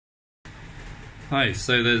Hi,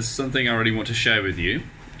 so there's something I really want to share with you.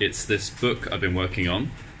 It's this book I've been working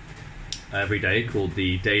on every day called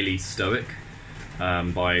The Daily Stoic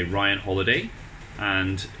by Ryan Holiday,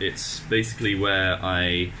 and it's basically where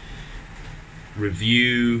I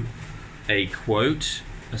review a quote,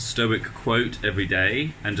 a Stoic quote every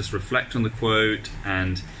day, and just reflect on the quote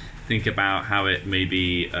and think about how it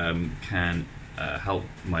maybe can help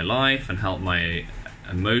my life and help my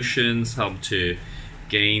emotions, help to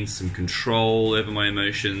gain some control over my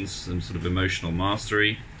emotions, some sort of emotional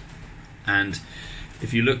mastery. And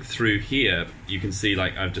if you look through here, you can see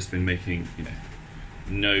like I've just been making,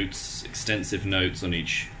 notes, extensive notes on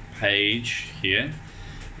each page here.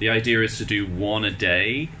 The idea is to do one a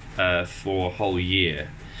day for a whole year.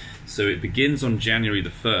 So it begins on January the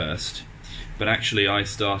 1st, but actually I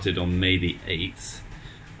started on May the 8th,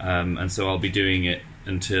 and so I'll be doing it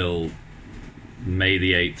until May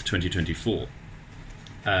the 8th, 2024.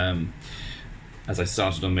 As I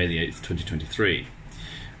started on May the 8th, 2023.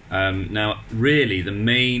 Now, really, the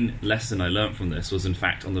main lesson I learnt from this was, in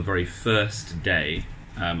fact, on the very first day.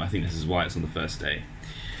 I think this is why it's on the first day.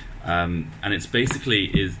 And it's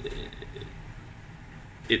basically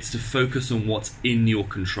it's to focus on what's in your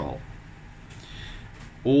control.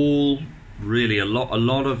 Really, a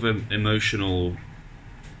lot of emotional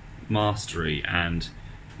mastery and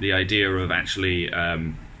the idea of actually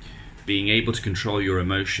being able to control your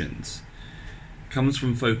emotions comes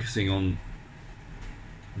from focusing on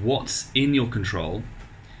what's in your control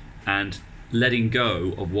and letting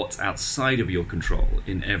go of what's outside of your control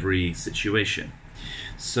in every situation.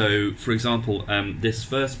 So, for example, this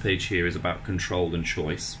first page here is about control and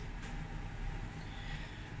choice.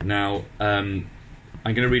 Now, I'm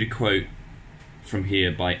going to read a quote from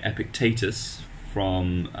here by Epictetus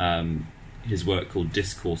from his work called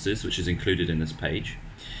Discourses, which is included in this page.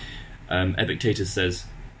 Epictetus says,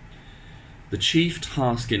 "The chief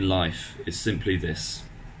task in life is simply this: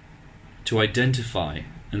 to identify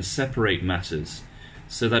and separate matters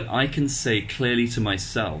so that I can say clearly to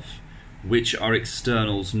myself which are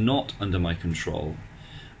externals not under my control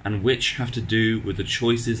and which have to do with the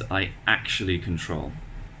choices I actually control.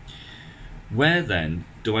 Where then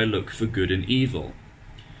do I look for good and evil?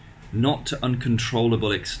 Not to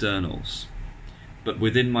uncontrollable externals, but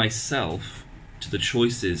within myself, to the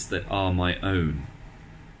choices that are my own."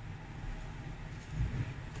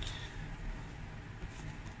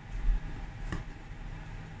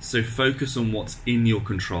 So focus on what's in your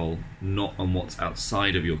control, not on what's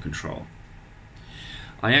outside of your control.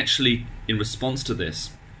 I actually, in response to this,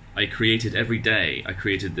 I created every day, I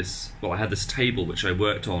had this table which I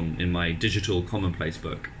worked on in my digital commonplace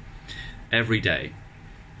book every day,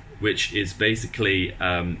 which is basically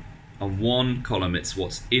on one column it's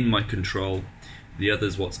what's in my control, the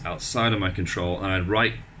other's what's outside of my control, and I'd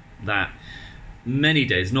write that many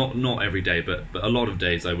days, not every day, but a lot of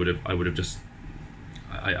days I would have just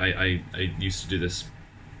I used to do this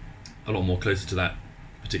a lot more closer to that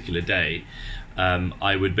particular day.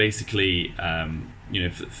 I would basically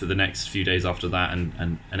for the next few days after that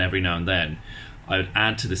and every now and then I would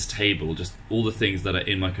add to this table just all the things that are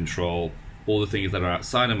in my control, all the things that are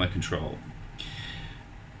outside of my control,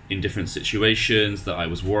 in different situations that I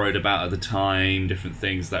was worried about at the time, different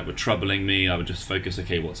things that were troubling me. I would just focus,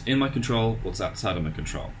 okay, what's in my control, what's outside of my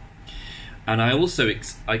control. And I also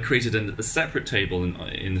I created a separate table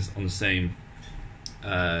on the same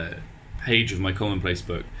page of my commonplace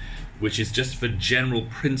book, which is just for general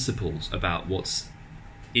principles about what's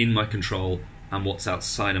in my control and what's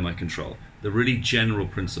outside of my control. The really general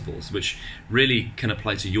principles, which really can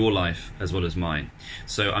apply to your life as well as mine.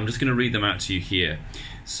 So I'm just going to read them out to you here.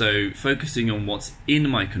 So focusing on what's in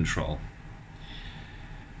my control.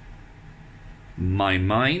 My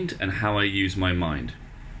mind and how I use my mind.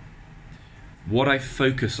 What I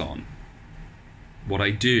focus on. What I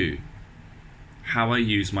do. How I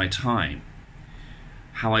use my time.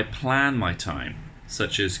 How I plan my time,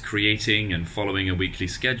 such as creating and following a weekly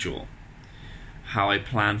schedule. How I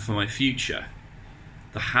plan for my future,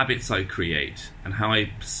 the habits I create, and how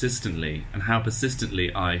persistently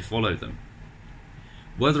I follow them.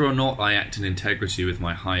 Whether or not I act in integrity with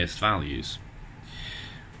my highest values.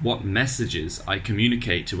 What messages I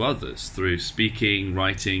communicate to others through speaking,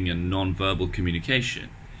 writing, and non-verbal communication.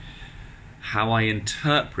 How I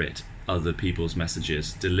interpret other people's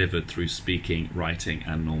messages delivered through speaking, writing,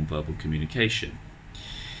 and non-verbal communication.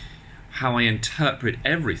 How I interpret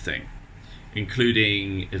everything,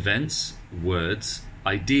 including events, words,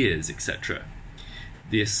 ideas, etc.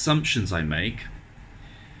 The assumptions I make,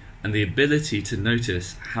 and the ability to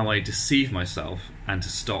notice how I deceive myself and to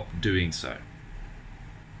stop doing so.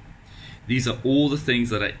 These are all the things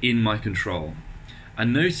that are in my control,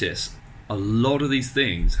 And notice, a lot of these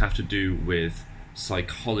things have to do with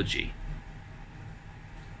psychology.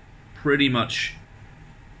 Pretty much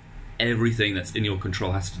everything that's in your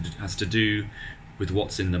control has to do with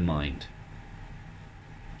what's in the mind.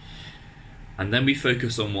 And then we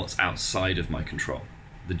focus on what's outside of my control.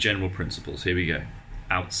 The general principles. Here we go.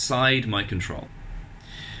 Outside my control.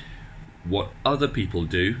 What other people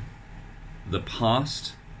do, the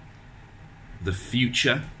past, the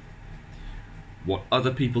future, what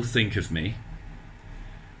other people think of me,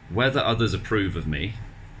 whether others approve of me,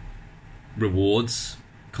 rewards,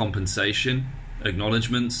 compensation,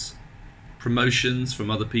 acknowledgements, promotions from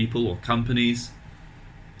other people or companies,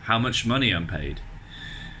 how much money I'm paid.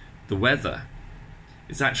 The weather.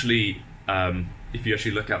 It's actually, if you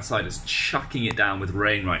actually look outside, it's chucking it down with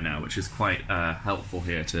rain right now, which is quite helpful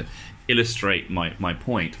here to illustrate my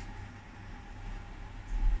point.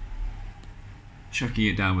 Chucking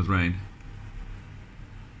it down with rain.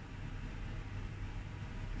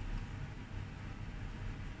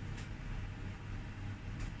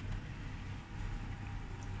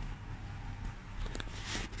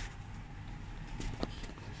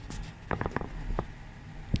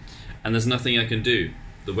 And there's nothing I can do.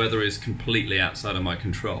 The weather is completely outside of my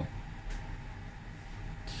control.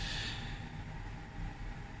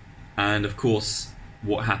 And of course,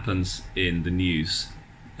 what happens in the news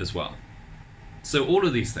as well. So all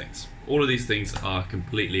of these things are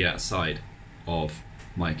completely outside of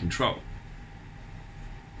my control.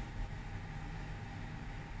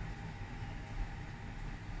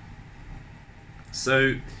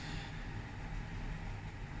 So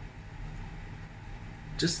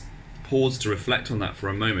just pause to reflect on that for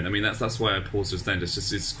a moment. I mean, that's why I paused just then.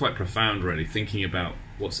 It's quite profound, really, thinking about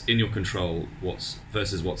what's in your control,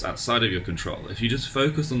 versus what's outside of your control. If you just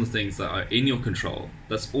focus on the things that are in your control,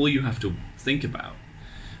 that's all you have to think about.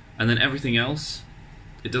 And then everything else,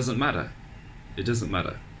 it doesn't matter. It doesn't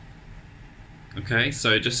matter. Okay,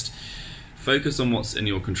 so just focus on what's in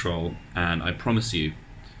your control, and I promise you,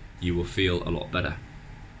 you will feel a lot better.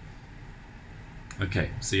 Okay,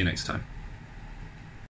 see you next time.